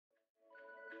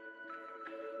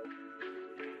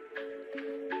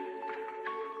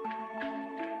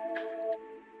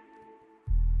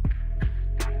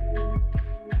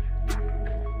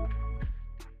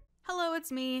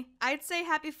that's me. I'd say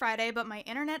happy Friday, but my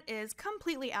internet is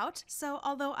completely out, so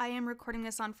although I am recording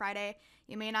this on Friday,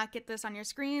 you may not get this on your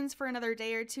screens for another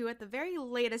day or two at the very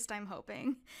latest, I'm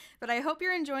hoping. But I hope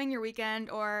you're enjoying your weekend,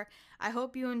 or I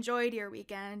hope you enjoyed your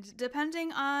weekend,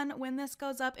 depending on when this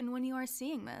goes up and when you are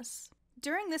seeing this.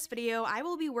 During this video, I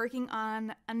will be working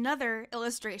on another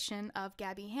illustration of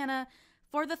Gabbie Hanna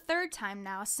for the third time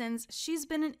now, since she's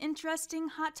been an interesting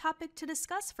hot topic to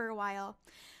discuss for a while.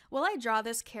 While I draw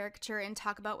this character and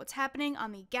talk about what's happening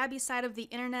on the Gabbie side of the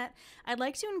internet, I'd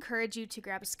like to encourage you to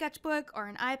grab a sketchbook or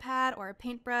an iPad or a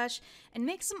paintbrush and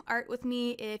make some art with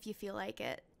me if you feel like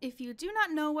it. If you do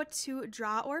not know what to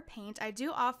draw or paint, I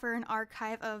do offer an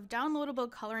archive of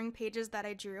downloadable coloring pages that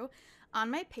I drew on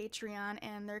my Patreon,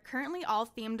 and they're currently all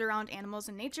themed around animals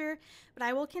and nature, but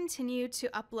I will continue to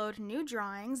upload new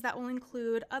drawings that will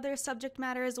include other subject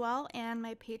matter as well, and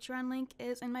my Patreon link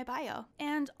is in my bio.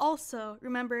 And also,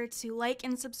 remember to like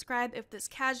and subscribe if this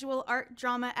casual art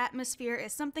drama atmosphere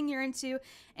is something you're into,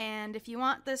 and if you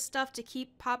want this stuff to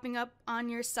keep popping up on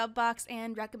your sub box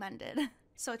and recommended.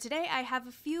 So today I have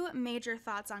a few major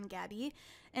thoughts on Gabbie,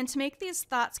 and to make these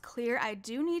thoughts clear, I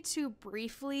do need to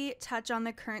briefly touch on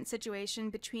the current situation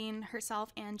between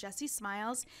herself and Jessie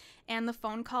Smiles and the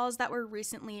phone calls that were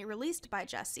recently released by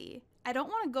Jessie. I don't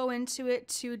want to go into it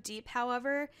too deep,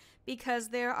 however, because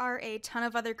there are a ton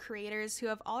of other creators who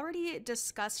have already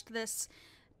discussed this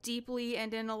deeply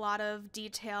and in a lot of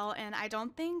detail, and I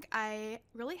don't think I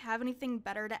really have anything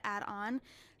better to add on.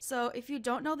 So if you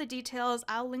don't know the details,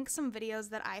 I'll link some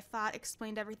videos that I thought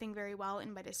explained everything very well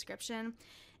in my description.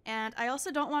 And I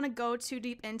also don't want to go too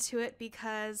deep into it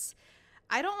because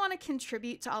I don't want to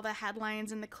contribute to all the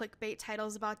headlines and the clickbait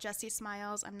titles about Jessie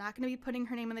Smiles. I'm not going to be putting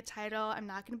her name in the title. I'm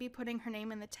not going to be putting her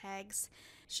name in the tags.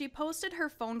 She posted her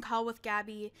phone call with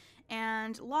Gabbie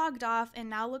and logged off, and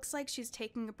now looks like she's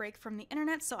taking a break from the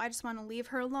internet, so I just want to leave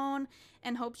her alone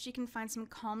and hope she can find some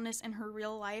calmness in her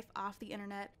real life off the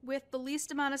internet with the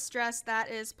least amount of stress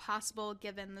that is possible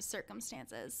given the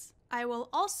circumstances. I will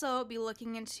also be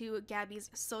looking into Gabbie's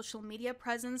social media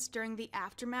presence during the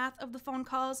aftermath of the phone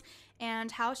calls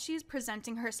and how she's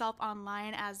presenting herself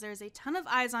online, as there's a ton of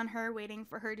eyes on her waiting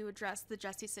for her to address the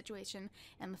Jessie situation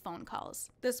and the phone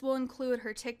calls. This will include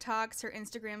her TikToks, her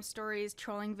Instagram stories,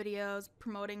 trolling videos,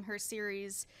 promoting her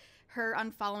series, her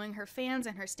unfollowing her fans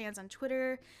and her stans on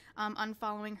Twitter,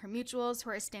 unfollowing her mutuals who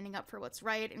are standing up for what's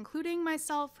right, including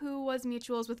myself, who was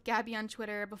mutuals with Gabbie on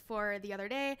Twitter before the other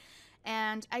day,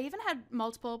 and I even had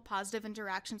multiple positive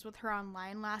interactions with her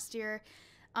online last year,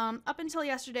 up until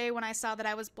yesterday when I saw that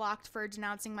I was blocked for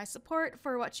denouncing my support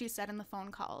for what she said in the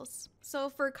phone calls. So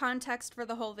for context for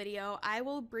the whole video, I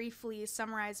will briefly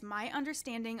summarize my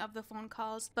understanding of the phone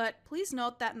calls, but please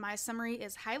note that my summary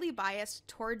is highly biased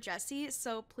toward Jessie,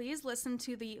 so please listen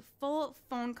to the full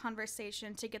phone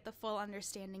conversation to get the full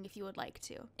understanding if you would like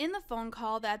to. In the phone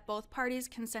call that both parties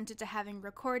consented to having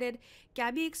recorded,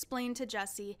 Gabbie explained to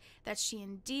Jessie that she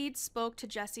indeed spoke to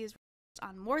Jessie's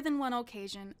on more than one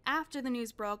occasion after the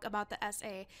news broke about the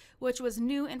SA, which was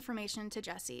new information to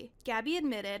Jessie. Gabbie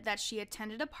admitted that she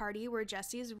attended a party where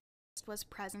Jessie's was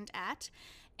present at,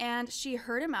 and she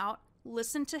heard him out,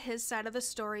 listened to his side of the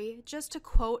story just to,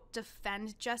 quote,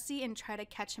 defend Jessie and try to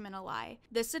catch him in a lie.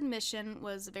 This admission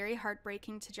was very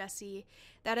heartbreaking to Jessie,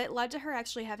 that it led to her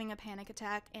actually having a panic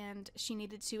attack, and she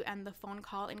needed to end the phone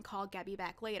call and call Gabbie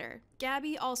back later.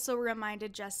 Gabbie also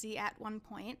reminded Jessie at one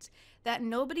point that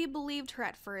nobody believed her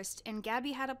at first, and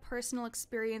Gabbie had a personal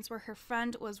experience where her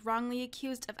friend was wrongly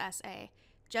accused of SA.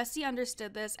 Jessie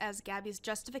understood this as Gabbie's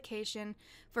justification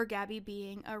for Gabbie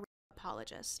being a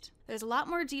apologist. There's a lot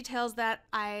more details that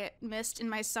I missed in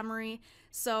my summary,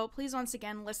 so please once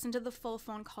again listen to the full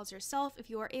phone calls yourself if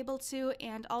you are able to,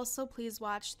 and also please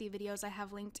watch the videos I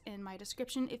have linked in my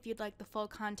description if you'd like the full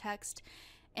context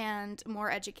and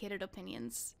more educated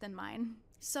opinions than mine.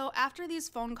 So after these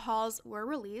phone calls were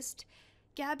released,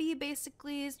 Gabbie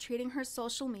basically is treating her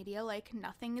social media like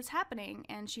nothing is happening,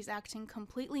 and she's acting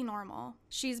completely normal.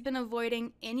 She's been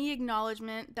avoiding any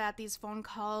acknowledgement that these phone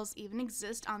calls even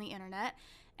exist on the internet,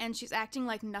 and she's acting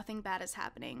like nothing bad is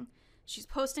happening. She's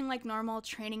posting like normal,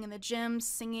 training in the gym,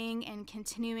 singing, and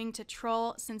continuing to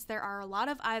troll since there are a lot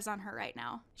of eyes on her right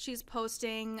now. She's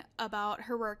posting about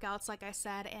her workouts, like I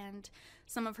said, and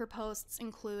some of her posts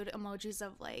include emojis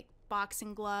of like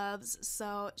boxing gloves,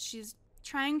 so she's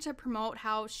trying to promote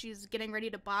how she's getting ready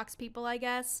to box people, I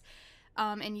guess,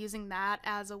 and using that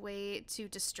as a way to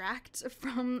distract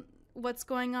from what's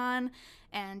going on,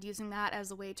 and using that as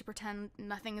a way to pretend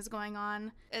nothing is going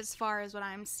on, as far as what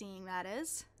I'm seeing that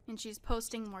is. And she's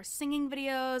posting more singing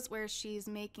videos where she's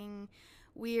making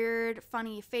weird,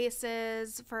 funny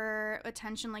faces for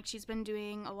attention like she's been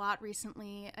doing a lot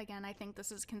recently. Again, I think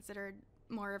this is considered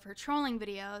more of her trolling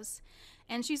videos.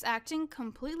 And she's acting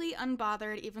completely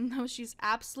unbothered, even though she's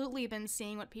absolutely been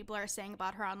seeing what people are saying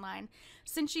about her online,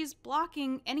 since she's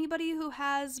blocking anybody who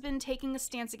has been taking a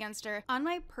stance against her. On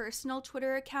my personal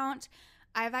Twitter account,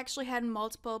 I've actually had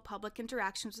multiple public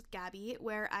interactions with Gabbie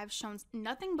where I've shown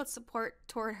nothing but support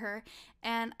toward her,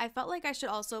 and I felt like I should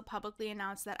also publicly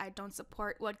announce that I don't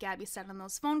support what Gabbie said on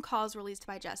those phone calls released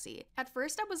by Jessie. At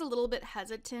first I was a little bit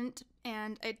hesitant,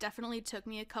 and it definitely took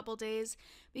me a couple days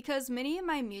because many of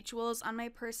my mutuals on my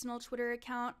personal Twitter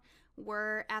account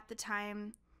were, at the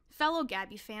time, fellow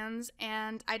Gabbie fans,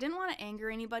 and I didn't want to anger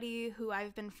anybody who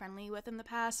I've been friendly with in the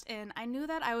past, and I knew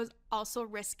that I was also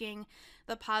risking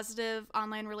the positive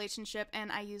online relationship,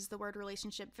 and I use the word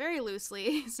relationship very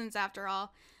loosely since after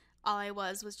all I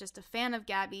was just a fan of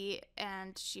Gabbie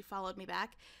and she followed me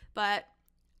back, but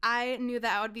I knew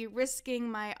that I would be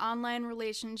risking my online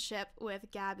relationship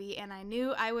with Gabbie, and I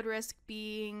knew I would risk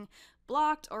being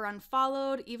blocked or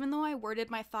unfollowed, even though I worded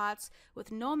my thoughts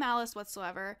with no malice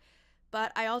whatsoever.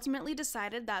 But I ultimately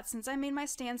decided that since I made my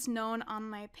stance known on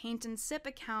my Paint and Sip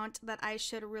account, that I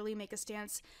should really make a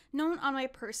stance known on my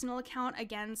personal account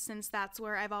again, since that's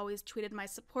where I've always tweeted my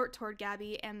support toward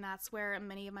Gabbie, and that's where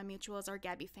many of my mutuals are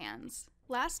Gabbie fans.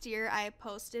 Last year, I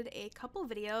posted a couple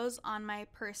videos on my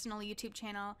personal YouTube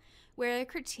channel where I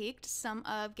critiqued some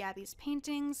of Gabbie's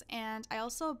paintings, and I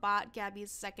also bought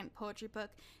Gabbie's second poetry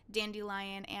book,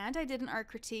 Dandelion, and I did an art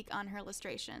critique on her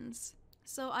illustrations.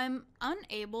 So I'm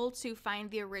unable to find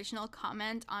the original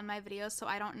comment on my video, so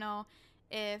I don't know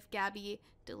if Gabbie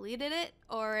deleted it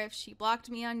or if she blocked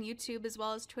me on YouTube as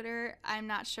well as Twitter. I'm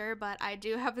not sure, but I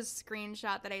do have a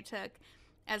screenshot that I took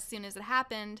as soon as it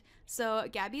happened. So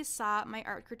Gabbie saw my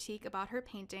art critique about her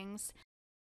paintings.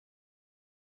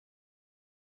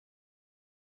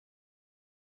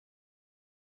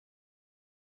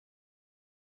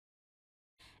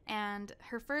 And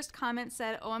her first comment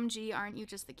said, "OMG, aren't you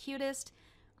just the cutest?"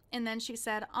 And then she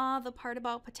said, "Aw, the part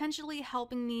about potentially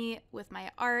helping me with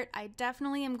my art, I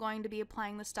definitely am going to be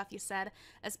applying the stuff you said,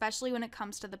 especially when it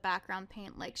comes to the background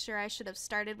paint. Like, sure, I should have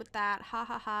started with that, ha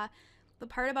ha ha. The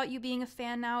part about you being a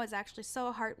fan now is actually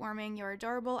so heartwarming. You're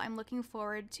adorable. I'm looking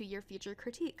forward to your future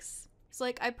critiques." So,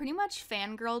 like, I pretty much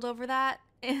fangirled over that,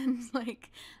 and,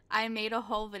 like, I made a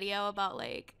whole video about,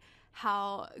 like,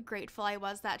 how grateful I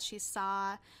was that she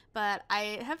saw, but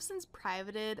I have since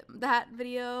privated that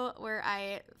video where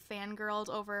I fangirled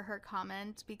over her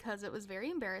comment because it was very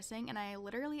embarrassing, and I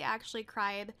literally actually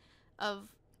cried of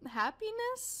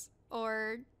happiness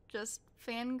or just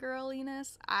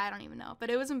fangirliness. I don't even know, but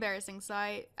it was embarrassing, so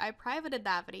I privated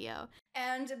that video.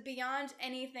 And beyond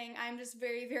anything, I'm just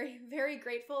very, very, very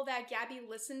grateful that Gabbie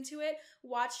listened to it,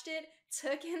 watched it,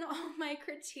 took in all my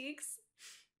critiques.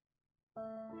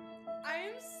 I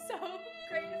am so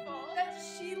grateful that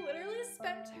she literally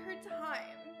spent her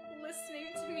time listening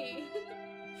to me.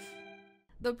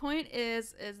 The point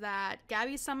is that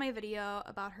Gabbie saw my video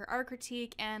about her art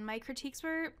critique, and my critiques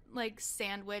were like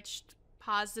sandwiched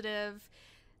positive,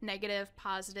 negative,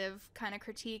 positive kind of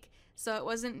critique, so it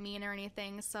wasn't mean or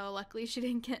anything, so luckily she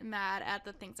didn't get mad at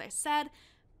the things I said.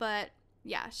 But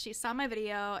yeah, she saw my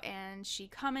video and she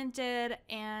commented,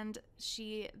 and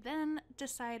she then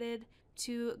decided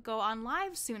to go on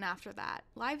live soon after that,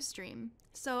 live stream.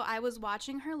 So I was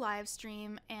watching her live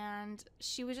stream, and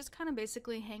she was just kind of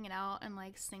basically hanging out and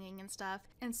like singing and stuff.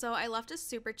 And so I left a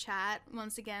super chat,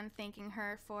 once again thanking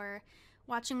her for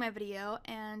watching my video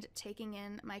and taking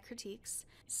in my critiques.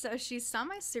 So she saw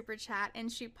my super chat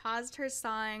and she paused her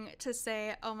song to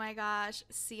say, "Oh my gosh,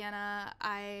 Sienna,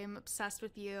 I'm obsessed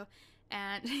with you."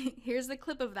 And here's the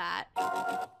clip of that.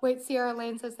 Wait, Sierra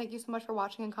Lane says, "Thank you so much for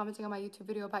watching and commenting on my YouTube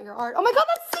video about your art." Oh my god,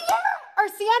 that's Sierra! Or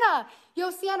Sienna! Yo,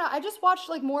 Sienna, I just watched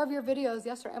like more of your videos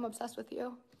yesterday. I'm obsessed with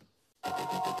you.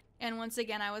 And once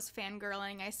again, I was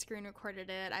fangirling. I screen recorded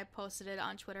it. I posted it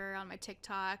on Twitter, on my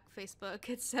TikTok, Facebook,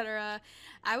 etc.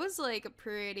 I was like a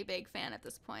pretty big fan at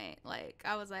this point. Like,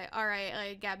 I was like, all right,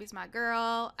 like, Gabbie's my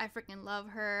girl. I freaking love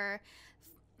her.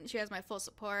 She has my full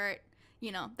support.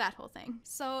 You know, that whole thing.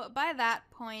 So by that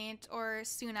point, or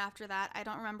soon after that, I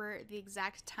don't remember the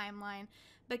exact timeline,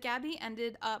 but Gabbie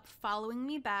ended up following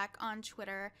me back on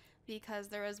Twitter because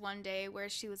there was one day where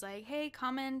she was like, "Hey,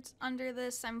 comment under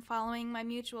this, I'm following my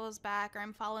mutuals back, or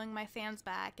I'm following my fans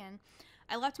back." And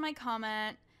I left my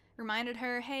comment, reminded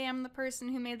her, "Hey, I'm the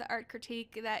person who made the art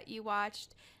critique that you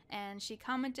watched," and she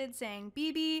commented saying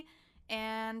 "BB,"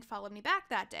 and followed me back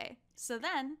that day. So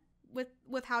then,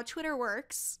 with how Twitter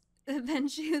works, then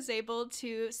she was able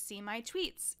to see my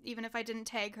tweets, even if I didn't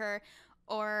tag her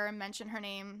or mention her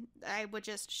name, I would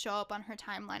just show up on her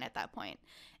timeline at that point.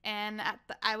 And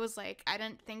I was like, I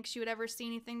didn't think she would ever see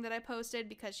anything that I posted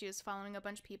because she was following a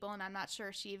bunch of people, and I'm not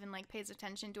sure she even like pays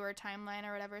attention to her timeline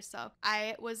or whatever. So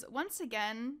I was once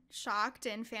again shocked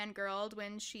and fangirled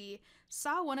when she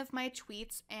saw one of my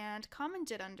tweets and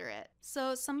commented under it.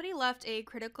 So somebody left a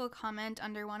critical comment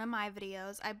under one of my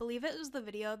videos. I believe it was the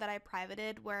video that I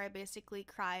privated where I basically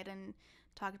cried and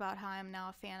talked about how I'm now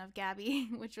a fan of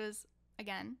Gabbie, which was,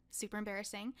 again, super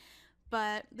embarrassing.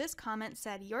 But this comment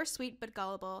said, "You're sweet but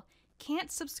gullible.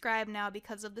 Can't subscribe now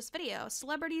because of this video.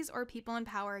 Celebrities or people in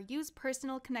power use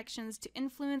personal connections to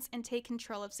influence and take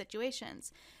control of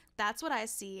situations. That's what I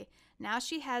see. Now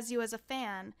she has you as a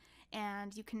fan,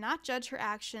 and you cannot judge her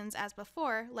actions as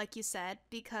before, like you said,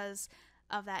 because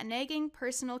of that nagging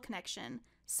personal connection.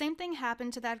 Same thing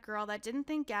happened to that girl that didn't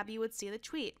think Gabbie would see the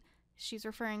tweet." She's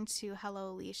referring to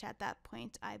Hello Leash at that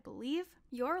point, I believe.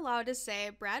 "You're allowed to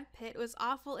say Brad Pitt was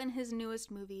awful in his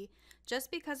newest movie. Just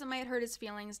because it might hurt his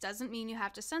feelings doesn't mean you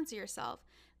have to censor yourself.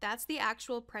 That's the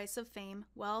actual price of fame,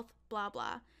 wealth, blah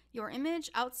blah. Your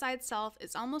image, outside self,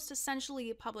 is almost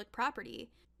essentially public property.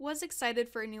 Was excited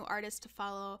for a new artist to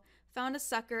follow. Found a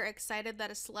sucker, excited that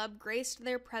a celeb graced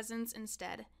their presence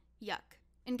instead. Yuck."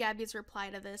 And Gabbie's reply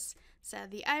to this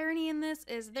said, "The irony in this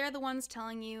is they're the ones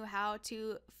telling you how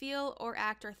to feel or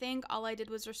act or think. All I did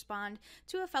was respond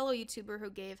to a fellow YouTuber who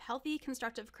gave healthy,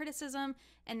 constructive criticism,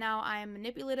 and now I'm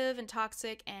manipulative and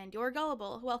toxic, and you're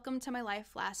gullible. Welcome to my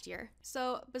life last year."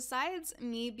 So besides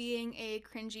me being a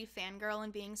cringy fangirl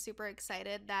and being super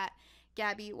excited that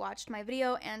Gabbie watched my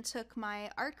video and took my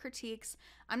art critiques,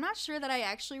 I'm not sure that I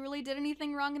actually really did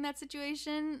anything wrong in that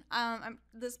situation.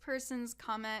 This person's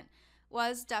comment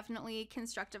was definitely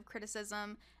constructive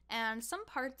criticism, and some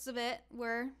parts of it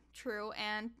were true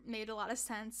and made a lot of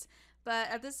sense. But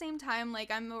at the same time, like,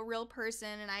 I'm a real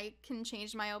person and I can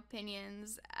change my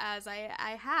opinions as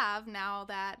I have now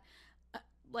that,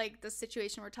 like, the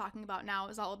situation we're talking about now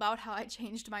is all about how I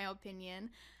changed my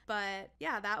opinion. But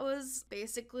yeah, that was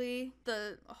basically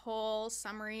the whole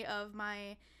summary of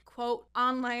my quote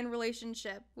online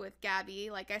relationship with Gabbie.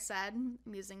 Like I said, I'm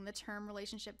using the term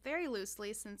relationship very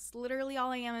loosely since literally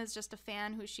all I am is just a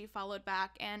fan who she followed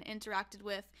back and interacted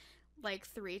with like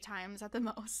 3 times at the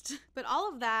most. But all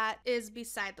of that is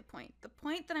beside the point. The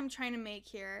point that I'm trying to make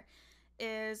here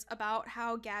is about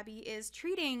how Gabbie is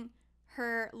treating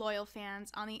her loyal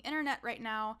fans on the internet right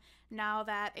now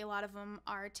that a lot of them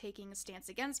are taking a stance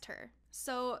against her.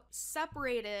 So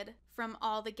separated from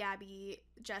all the Gabbie,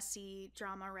 Jessie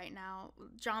drama right now,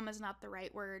 drama is not the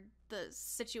right word, the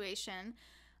situation,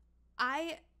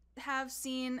 I have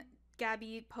seen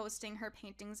Gabbie posting her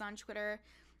paintings on Twitter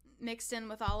mixed in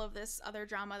with all of this other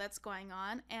drama that's going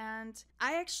on, and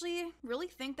I actually really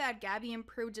think that Gabbie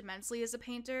improved immensely as a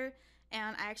painter,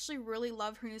 and I actually really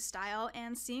love her new style,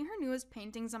 and seeing her newest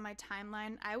paintings on my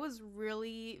timeline, I was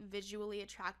really visually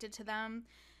attracted to them,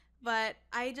 but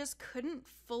I just couldn't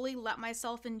fully let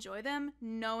myself enjoy them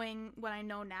knowing what I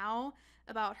know now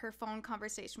about her phone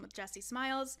conversation with Jessie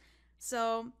Smiles,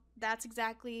 so that's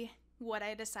exactly what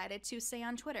I decided to say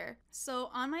on Twitter. So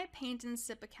on my Paint and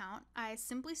Sip account, I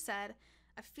simply said,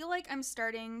 "I feel like I'm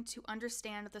starting to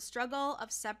understand the struggle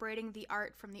of separating the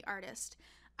art from the artist.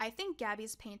 I think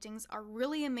Gabbie's paintings are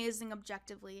really amazing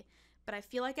objectively, but I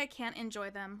feel like I can't enjoy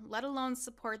them, let alone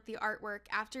support the artwork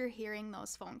after hearing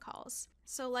those phone calls."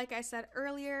 So like I said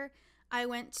earlier, I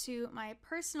went to my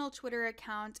personal Twitter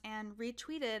account and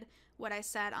retweeted what I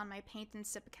said on my Paint and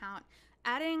Sip account,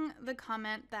 adding the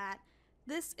comment that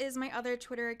 "This is my other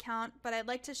Twitter account, but I'd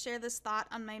like to share this thought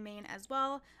on my main as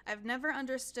well. I've never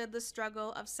understood the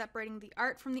struggle of separating the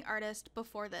art from the artist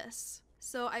before this."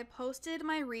 So I posted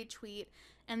my retweet,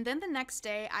 and then the next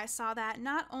day I saw that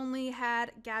not only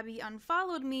had Gabbie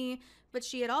unfollowed me, but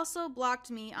she had also blocked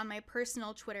me on my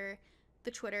personal Twitter,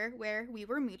 the Twitter where we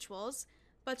were mutuals,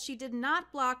 but she did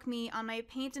not block me on my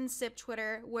Paint and Sip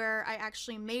Twitter where I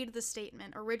actually made the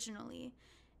statement originally.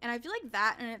 And I feel like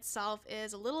that in itself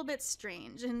is a little bit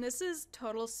strange, and this is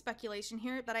total speculation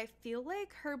here, but I feel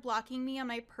like her blocking me on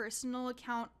my personal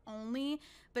account only,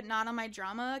 but not on my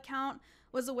drama account,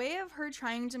 was a way of her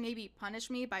trying to maybe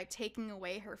punish me by taking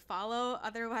away her follow.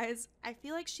 Otherwise, I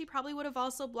feel like she probably would have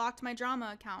also blocked my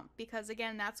drama account, because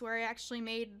again, that's where I actually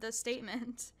made the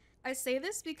statement. I say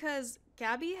this because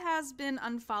Gabbie has been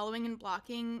unfollowing and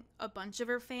blocking a bunch of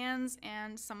her fans,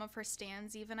 and some of her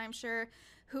stans even, I'm sure,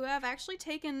 who have actually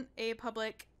taken a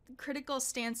public critical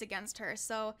stance against her.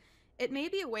 So It may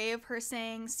be a way of her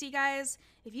saying, see guys,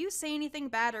 if you say anything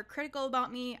bad or critical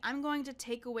about me, I'm going to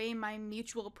take away my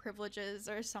mutual privileges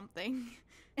or something.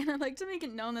 And I'd like to make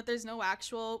it known that there's no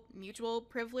actual mutual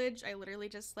privilege. I literally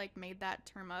just like made that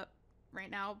term up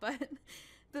right now, but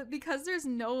because there's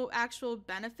no actual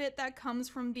benefit that comes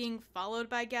from being followed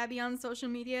by Gabbie on social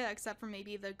media, except for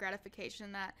maybe the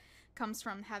gratification that comes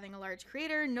from having a large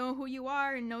creator know who you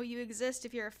are and know you exist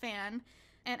if you're a fan.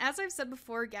 And as I've said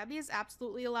before, Gabbie is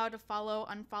absolutely allowed to follow,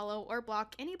 unfollow, or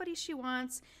block anybody she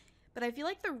wants, but I feel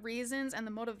like the reasons and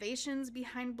the motivations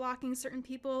behind blocking certain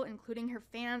people, including her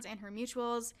fans and her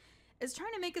mutuals, is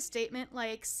trying to make a statement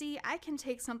like, see, I can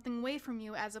take something away from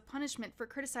you as a punishment for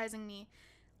criticizing me.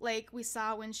 Like we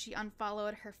saw when she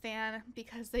unfollowed her fan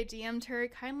because they DM'd her,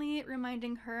 kindly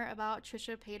reminding her about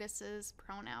Trisha Paytas's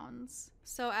pronouns.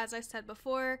 So as I said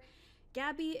before,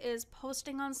 Gabbie is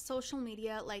posting on social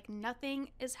media like nothing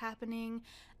is happening,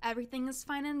 everything is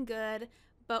fine and good,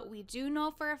 but we do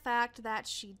know for a fact that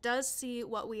she does see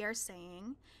what we are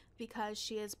saying because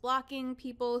she is blocking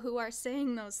people who are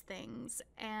saying those things.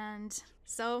 And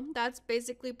so that's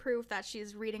basically proof that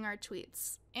she's reading our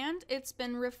tweets. And it's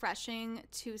been refreshing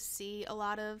to see a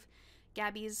lot of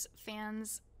Gabbie's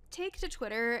fans take to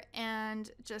Twitter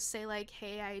and just say like,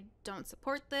 hey, I don't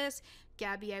support this.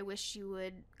 Gabbie, I wish you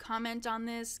would comment on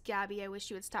this. Gabbie, I wish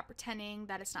you would stop pretending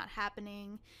that it's not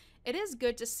happening. It is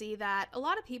good to see that a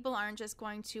lot of people aren't just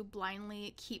going to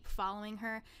blindly keep following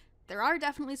her. There are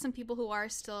definitely some people who are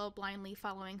still blindly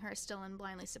following her, still and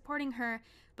blindly supporting her,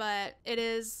 but it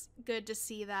is good to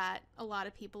see that a lot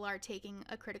of people are taking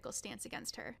a critical stance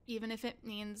against her, even if it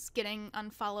means getting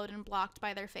unfollowed and blocked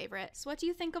by their favorite. So what do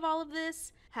you think of all of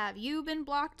this? Have you been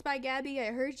blocked by Gabbie?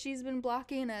 I heard she's been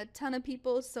blocking a ton of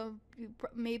people, so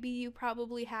maybe you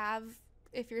probably have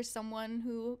if you're someone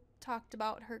who talked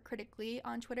about her critically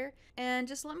on Twitter. And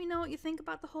just let me know what you think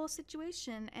about the whole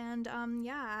situation. And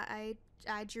yeah,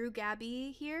 I drew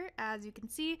Gabbie here, as you can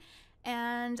see,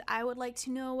 and I would like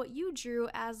to know what you drew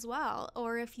as well,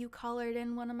 or if you colored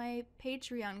in one of my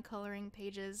Patreon coloring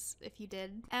pages, if you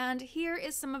did. And here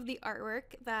is some of the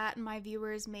artwork that my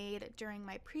viewers made during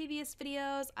my previous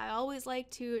videos. I always like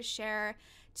to share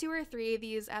 2 or 3 of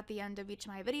these at the end of each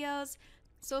of my videos,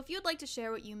 so if you'd like to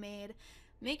share what you made,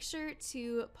 make sure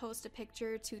to post a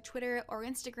picture to Twitter or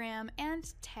Instagram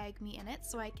and tag me in it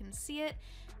so I can see it.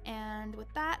 And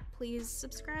with that, please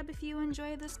subscribe if you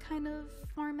enjoy this kind of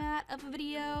format of a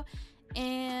video.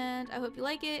 And I hope you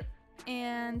like it,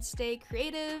 and stay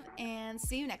creative, and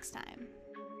see you next time.